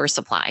there's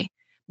oversupply,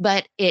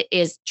 but it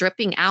is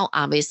dripping out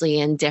obviously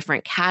in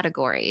different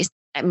categories.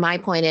 My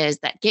point is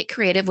that get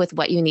creative with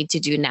what you need to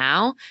do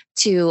now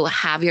to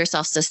have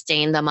yourself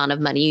sustain the amount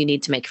of money you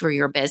need to make for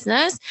your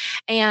business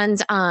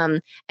and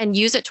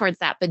use it towards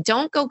that. But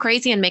don't go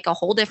crazy and make a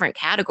whole different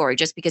category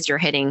just because you're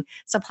hitting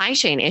supply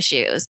chain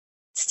issues.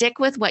 Stick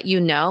with what you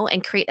know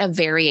and create a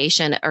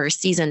variation or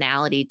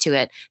seasonality to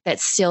it that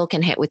still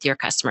can hit with your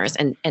customers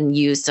and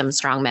use some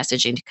strong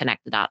messaging to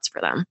connect the dots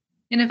for them.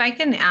 And if I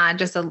can add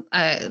just a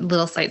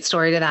little slight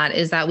story to that,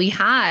 is that we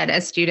had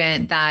a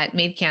student that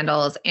made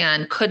candles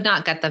and could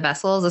not get the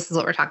vessels. This is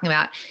what we're talking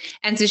about.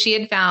 And so she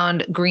had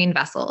found green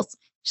vessels.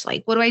 She's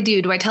like, what do I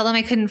do? Do I tell them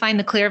I couldn't find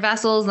the clear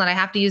vessels and that I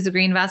have to use the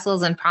green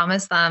vessels and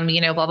promise them,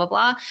 blah, blah,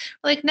 blah?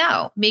 We're like,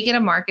 no, make it a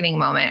marketing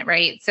moment,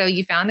 right? So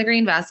you found the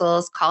green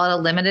vessels, call it a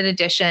limited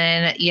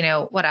edition,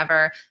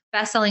 whatever,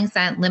 best-selling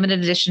scent, limited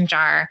edition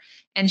jar.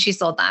 And she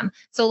sold them.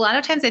 So a lot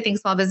of times I think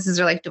small businesses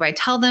are like, do I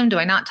tell them? Do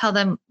I not tell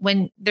them?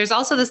 When there's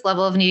also this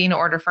level of needing to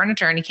order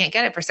furniture and you can't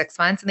get it for 6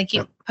 months and they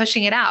keep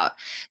pushing it out.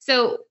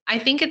 So I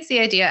think it's the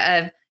idea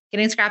of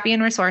getting scrappy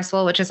and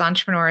resourceful, which as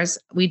entrepreneurs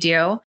we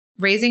do,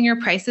 raising your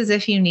prices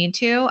if you need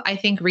to. I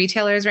think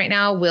retailers right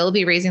now will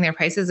be raising their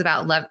prices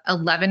about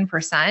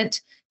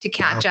 11% to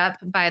catch up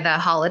by the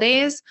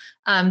holidays.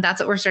 That's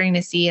what we're starting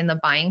to see in the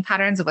buying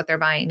patterns of what they're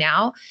buying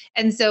now.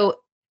 And so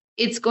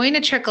it's going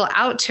to trickle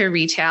out to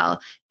retail,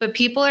 but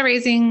people are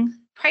raising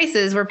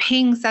prices. We're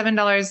paying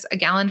 $7 a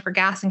gallon for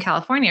gas in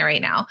California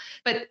right now,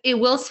 but it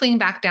will swing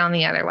back down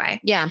the other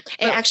way. Yeah.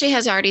 It actually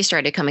has already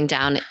started coming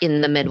down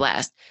in the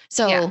Midwest.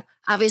 So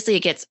obviously it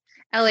gets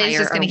LA is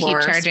just going to keep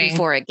charging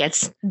before it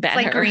gets better.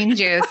 It's like green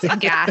juice and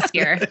gas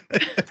here.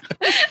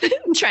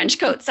 Trench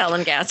coat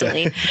selling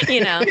gasoline,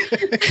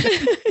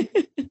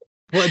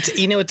 Well,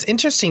 it's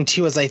interesting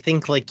too, as I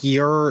think like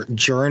your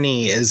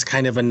journey is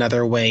kind of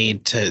another way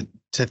to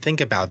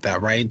think about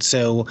that, right?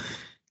 So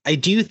I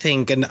do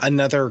think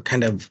another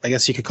kind of, I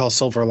guess you could call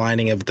silver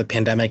lining of the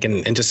pandemic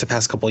and in just the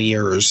past couple of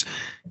years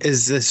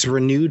is this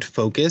renewed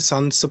focus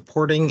on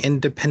supporting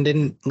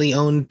independently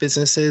owned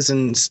businesses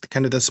and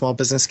kind of the small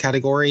business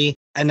category.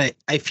 And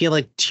I feel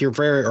like to your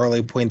very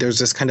early point, there's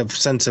this kind of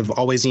sense of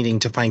always needing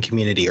to find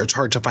community, or it's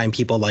hard to find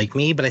people like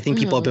me, but I think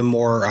people have been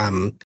more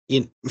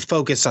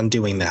focused on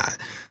doing that.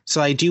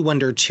 So I do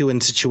wonder too, in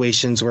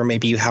situations where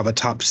maybe you have a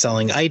top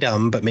selling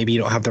item, but maybe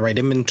you don't have the right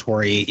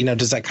inventory,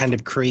 does that kind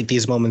of create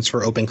these moments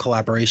for open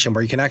collaboration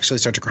where you can actually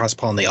start to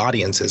cross-pollinate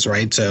audiences,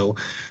 right? So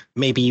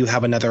maybe you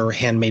have another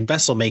handmade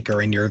vessel maker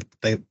and you're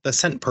the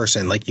scent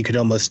person, like you could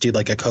almost do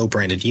like a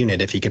co-branded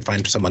unit if you could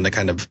find someone to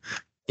kind of,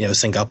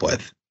 sync up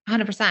with.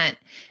 100%.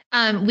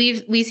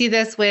 We see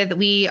this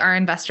we are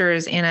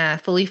investors in a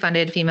fully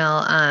funded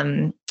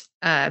female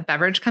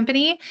beverage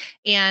company,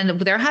 and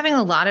they're having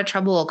a lot of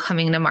trouble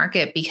coming to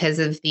market because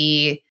of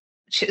the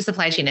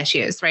supply chain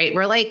issues, right?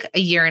 We're like a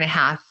year and a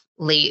half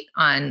late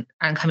on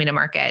coming to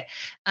market.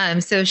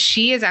 So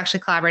she has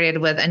actually collaborated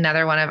with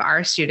another one of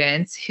our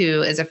students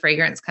who is a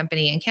fragrance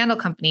company and candle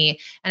company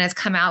and has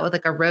come out with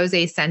like a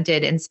rosé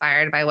scented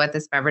inspired by what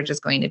this beverage is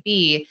going to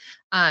be.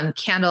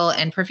 candle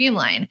and perfume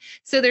line.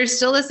 So there's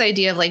still this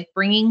idea of like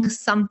bringing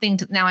something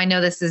to, now I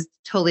know this is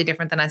totally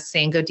different than us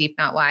saying go deep,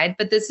 not wide,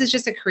 but this is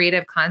just a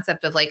creative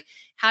concept of like,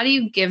 how do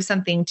you give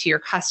something to your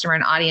customer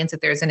and audience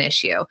if there's an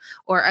issue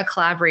or a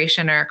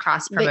collaboration or a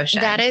cross promotion?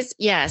 That is,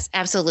 yes,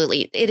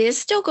 absolutely. It is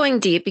still going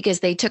deep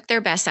because they took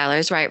their best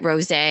sellers, right?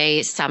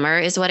 Rosé Summer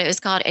is what it was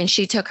called. And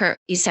she took her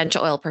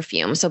essential oil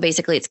perfume. So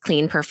basically it's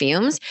clean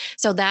perfumes.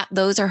 So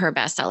those are her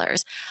best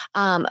sellers.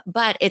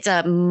 But it's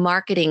a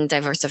marketing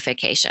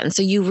diversification.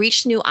 So you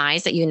reach new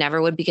eyes that you never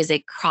would because they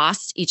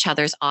crossed each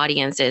other's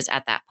audiences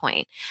at that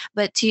point.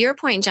 But to your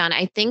point, John,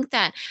 I think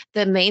that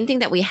the main thing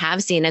that we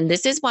have seen, and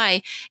this is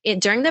why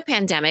during the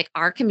pandemic,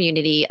 our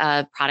community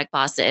of product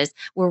bosses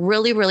were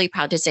really, really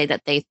proud to say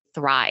that they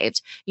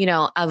thrived.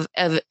 Of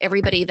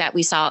everybody that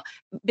we saw,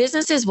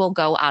 businesses will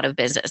go out of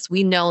business.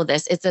 We know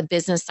this. It's a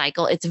business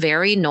cycle. It's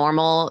very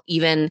normal,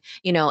 even,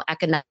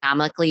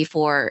 economically,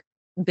 for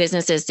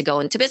businesses to go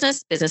into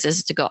business,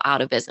 businesses to go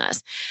out of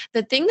business.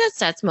 The thing that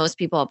sets most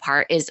people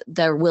apart is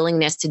their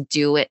willingness to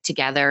do it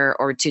together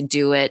or to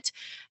do it,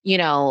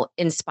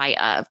 in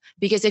spite of,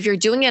 because if you're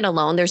doing it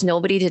alone, there's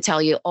nobody to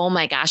tell you, oh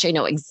my gosh, I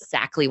know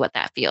exactly what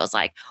that feels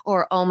like.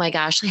 Or, oh my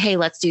gosh, hey,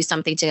 let's do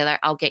something together.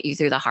 I'll get you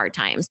through the hard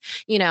times,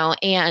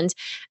 and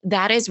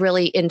that is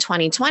really in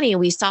 2020,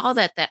 we saw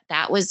that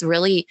was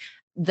really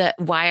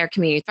why our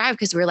community thrived,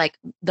 because we're like,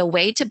 the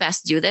way to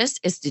best do this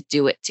is to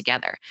do it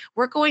together.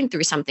 We're going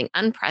through something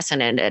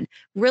unprecedented,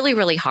 really,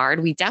 really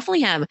hard. We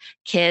definitely have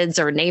kids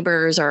or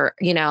neighbors or,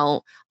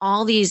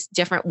 all these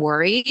different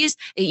worries.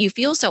 You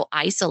feel so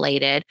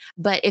isolated.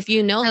 But if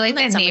you know, I like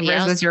that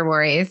neighbors was your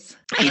worries.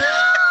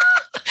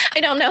 I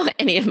don't know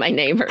any of my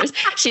neighbors.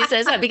 She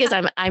says that because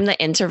I'm the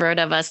introvert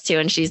of us too,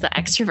 and she's the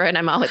extrovert. And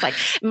I'm always like,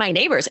 my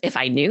neighbors, if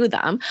I knew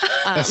them.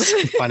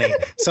 That's funny.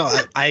 So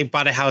I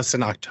bought a house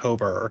in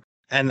October.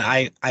 And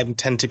I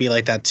tend to be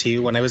like that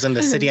too. When I was in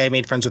the city, I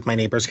made friends with my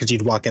neighbors because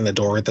you'd walk in the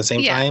door at the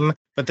same time.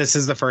 But this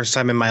is the first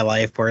time in my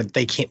life where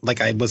they can't,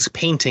 like I was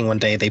painting one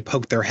day, they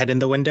poked their head in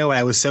the window and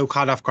I was so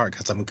caught off guard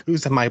because I'm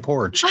who's on my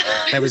porch.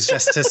 I was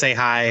just to say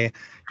hi,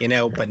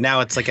 but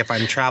now it's like if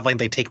I'm traveling,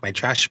 they take my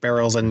trash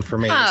barrels in for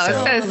me.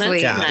 Oh, so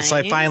sweet. Yeah. Nice. So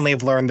I finally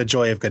have learned the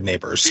joy of good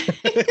neighbors.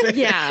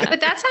 Yeah. But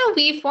that's how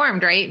we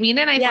formed, right?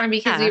 Mina and I formed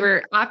because we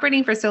were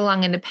operating for so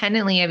long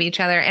independently of each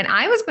other. And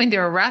I was going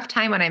through a rough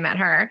time when I met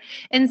her.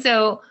 And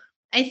so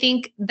I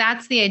think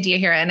that's the idea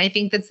here. And I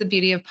think that's the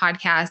beauty of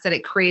podcasts, that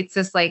it creates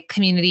this like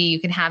community. You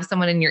can have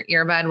someone in your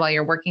earbud while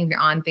you're working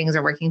on things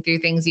or working through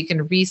things. You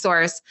can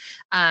resource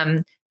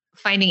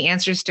finding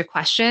answers to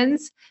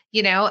questions,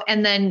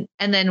 and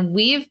then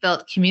we've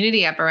built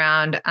community up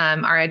around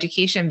our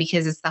education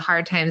because it's the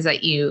hard times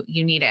that you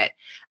need it.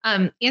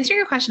 Answering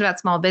your question about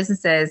small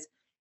businesses,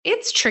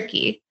 it's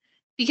tricky.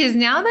 Because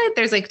now that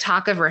there's like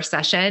talk of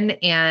recession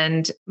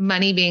and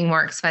money being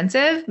more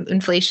expensive,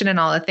 inflation and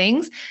all the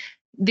things,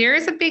 there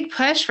is a big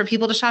push for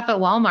people to shop at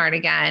Walmart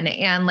again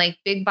and like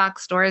big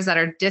box stores that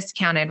are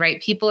discounted,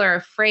 right? People are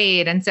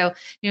afraid. And so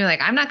you're like,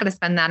 I'm not going to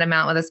spend that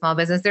amount with a small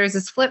business. There's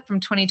this flip from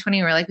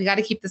 2020 where like, we got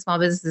to keep the small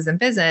businesses in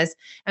business.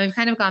 And we've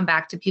kind of gone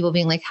back to people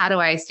being like, how do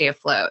I stay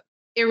afloat?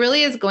 It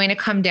really is going to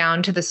come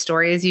down to the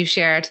stories you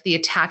share, to the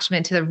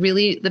attachment, to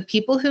the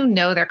people who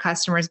know their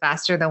customers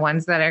best are the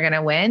ones that are going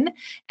to win.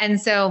 And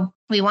so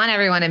we want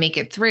everyone to make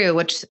it through,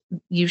 which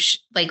you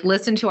like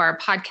listen to our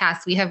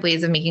podcast. We have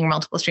ways of making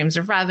multiple streams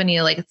of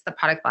revenue. Like it's the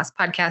Product Boss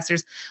podcast.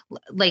 There's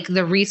like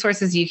the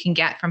resources you can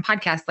get from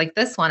podcasts like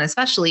this one,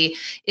 especially,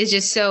 is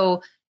just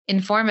so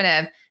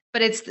informative.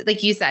 But it's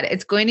like you said,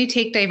 it's going to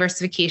take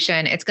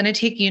diversification. It's going to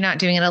take you not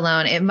doing it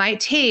alone. It might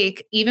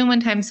take, even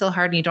when times feel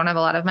hard and you don't have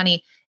a lot of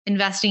money,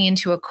 investing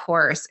into a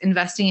course,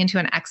 investing into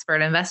an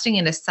expert, investing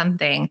into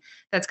something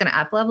that's going to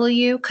up-level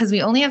you, because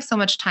we only have so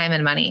much time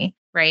and money,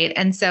 right?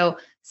 And so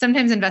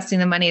sometimes investing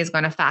the money is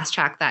going to fast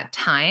track that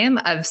time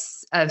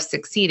of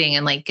succeeding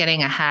and like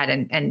getting ahead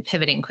and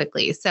pivoting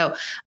quickly. So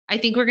I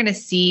think we're going to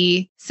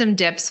see some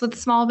dips with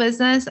small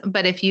business,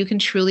 but if you can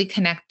truly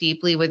connect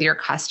deeply with your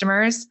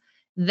customers,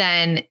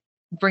 then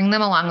bring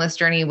them along this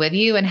journey with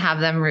you and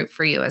have them root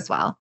for you as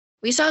well.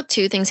 We saw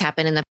two things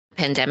happen in the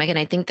pandemic, and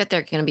I think that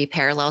they're going to be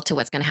parallel to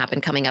what's going to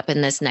happen coming up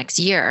in this next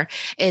year,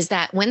 is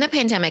that when the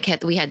pandemic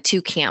hit, we had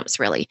two camps,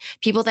 really.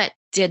 People that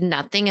did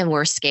nothing and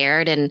were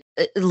scared and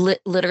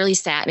literally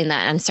sat in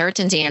that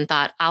uncertainty and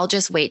thought, I'll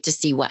just wait to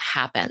see what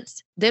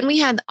happens. Then we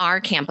had our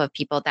camp of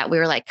people that we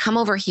were like, come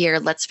over here,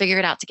 let's figure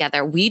it out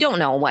together. We don't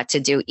know what to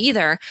do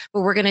either,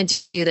 but we're going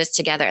to do this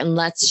together and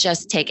let's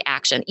just take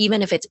action,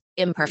 even if it's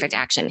imperfect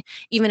action,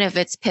 even if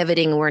it's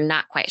pivoting, we're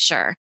not quite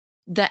sure.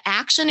 The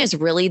action is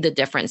really the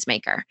difference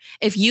maker.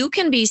 If you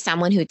can be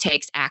someone who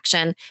takes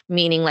action,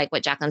 meaning like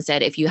what Jacqueline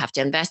said, if you have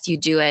to invest, you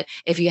do it.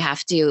 If you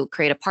have to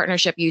create a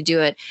partnership, you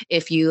do it.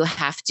 If you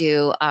have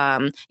to,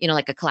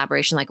 like a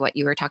collaboration, like what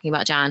you were talking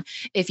about, John,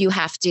 if you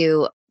have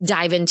to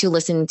dive into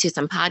listening to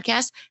some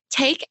podcasts,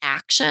 take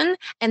action,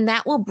 and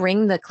that will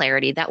bring the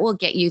clarity that will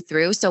get you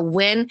through. So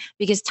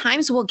because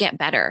times will get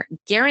better,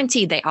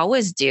 guaranteed, they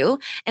always do.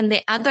 And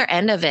the other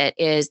end of it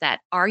is that,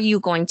 are you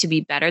going to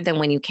be better than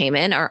when you came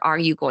in, or are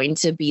you going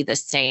to be the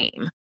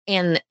same?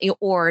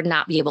 Or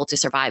not be able to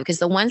survive? Because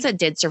the ones that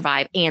did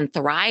survive and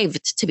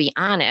thrived, to be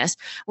honest,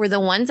 were the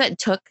ones that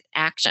took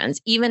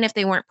actions, even if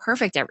they weren't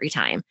perfect every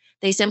time.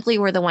 They simply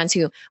were the ones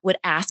who would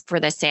ask for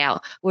the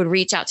sale, would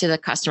reach out to the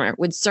customer,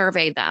 would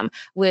survey them,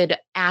 would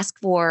ask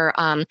for,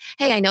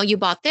 hey, I know you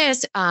bought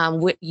this.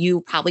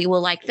 You probably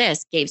will like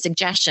this, gave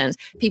suggestions.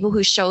 People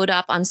who showed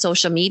up on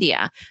social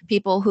media,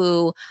 people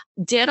who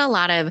did a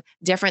lot of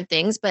different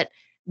things. But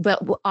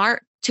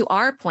to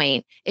our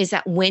point is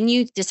that when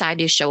you decide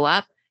to show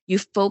up, you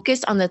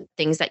focus on the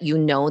things that you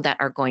know that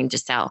are going to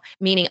sell.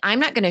 Meaning, I'm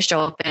not going to show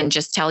up and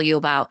just tell you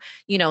about,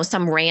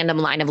 some random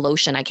line of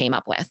lotion I came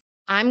up with.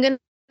 I'm going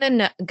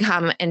to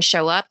come and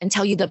show up and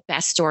tell you the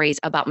best stories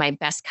about my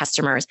best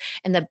customers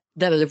and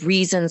the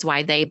reasons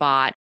why they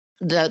bought,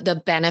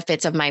 the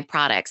benefits of my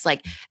products,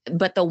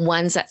 but the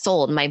ones that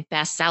sold, my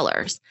best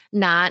sellers,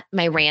 not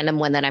my random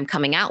one that I'm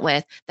coming out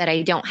with that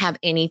I don't have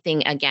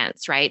anything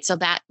against, right? So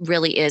that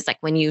really is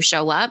when you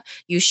show up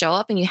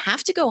and you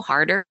have to go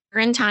harder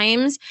in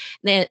times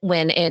than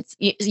when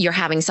you're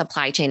having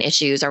supply chain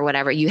issues or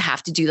whatever. You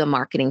have to do the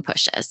marketing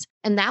pushes.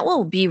 And that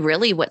will be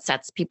really what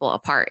sets people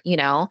apart,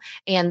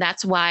 And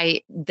that's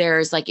why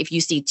there's if you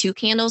see two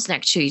candles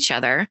next to each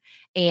other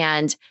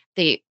and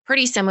they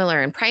pretty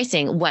similar in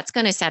pricing, what's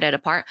going to set it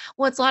apart?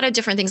 Well, it's a lot of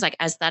different things like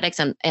aesthetics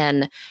and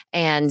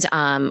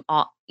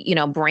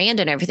brand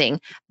and everything.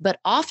 But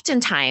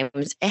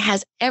oftentimes it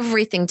has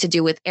everything to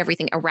do with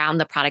everything around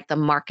the product, the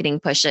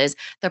marketing pushes,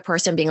 the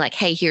person being like,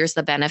 hey, here's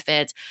the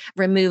benefits,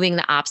 removing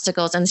the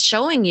obstacles and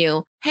showing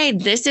you, hey,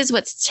 this is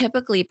what's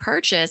typically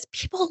purchased.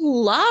 People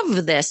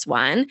love this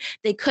one.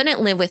 They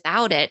couldn't live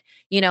without it.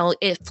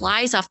 It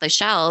flies off the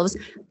shelves.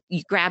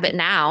 You grab it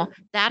now.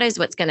 That is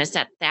what's going to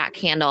set that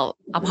candle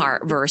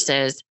apart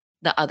versus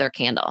the other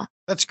candle.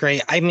 That's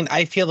great. I mean,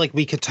 I feel like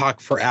we could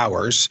talk for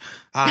hours.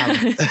 We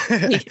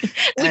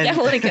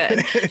definitely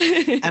could.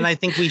 And I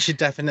think we should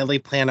definitely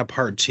plan a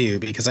part 2,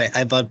 because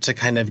I'd love to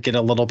kind of get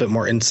a little bit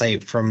more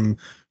insight from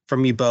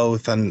you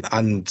both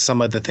on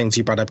some of the things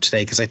you brought up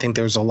today, because I think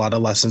there's a lot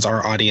of lessons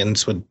our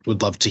audience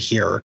would love to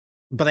hear.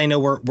 But I know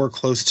we're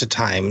close to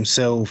time.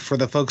 So for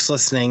the folks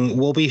listening,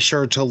 we'll be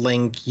sure to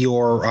link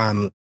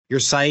your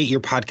site, your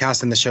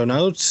podcast in the show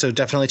notes. So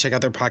definitely check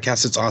out their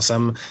podcast. It's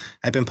awesome.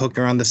 I've been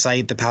poking around the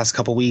site the past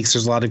couple of weeks.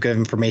 There's a lot of good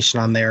information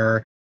on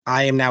there.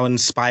 I am now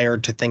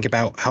inspired to think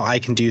about how I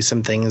can do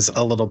some things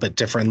a little bit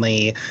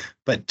differently.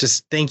 But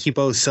just thank you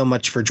both so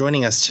much for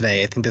joining us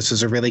today. I think this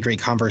was a really great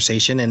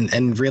conversation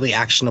and really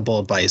actionable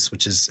advice,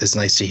 which is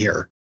nice to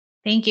hear.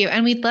 Thank you.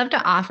 And we'd love to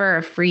offer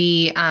a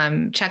free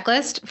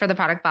checklist for the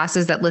product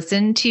bosses that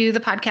listen to the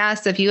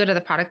podcast. So if you go to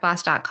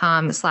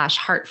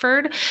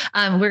theproductboss.com/Hartford,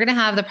 we're going to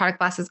have the Product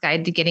Bosses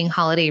Guide to Getting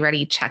Holiday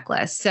Ready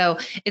checklist. So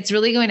it's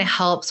really going to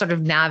help sort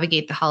of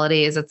navigate the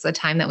holidays. It's a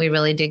time that we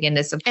really dig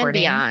into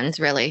supporting. And beyond,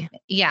 really.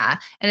 Yeah.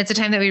 And it's a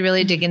time that we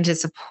really dig into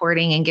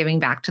supporting and giving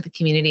back to the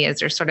community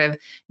as they're sort of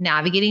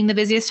navigating the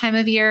busiest time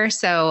of year.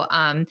 So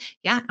and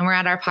we're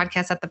at our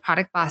podcast at The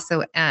Product Boss.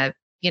 So,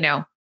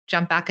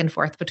 jump back and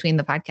forth between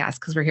the podcasts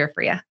because we're here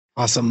for you.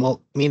 Awesome.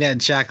 Well, Mina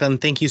and Jacqueline,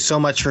 thank you so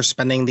much for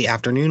spending the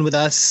afternoon with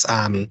us.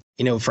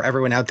 For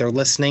everyone out there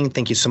listening,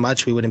 thank you so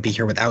much. We wouldn't be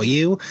here without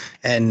you.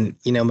 And,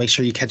 make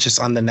sure you catch us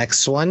on the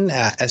next one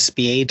at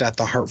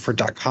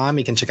sba.thehartford.com.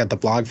 You can check out the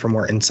blog for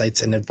more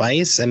insights and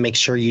advice, and make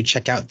sure you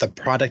check out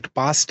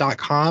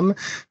theproductboss.com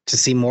to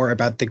see more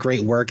about the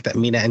great work that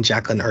Mina and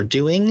Jacqueline are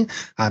doing.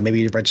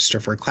 Maybe register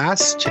for a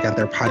class, check out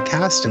their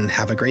podcast, and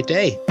have a great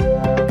day.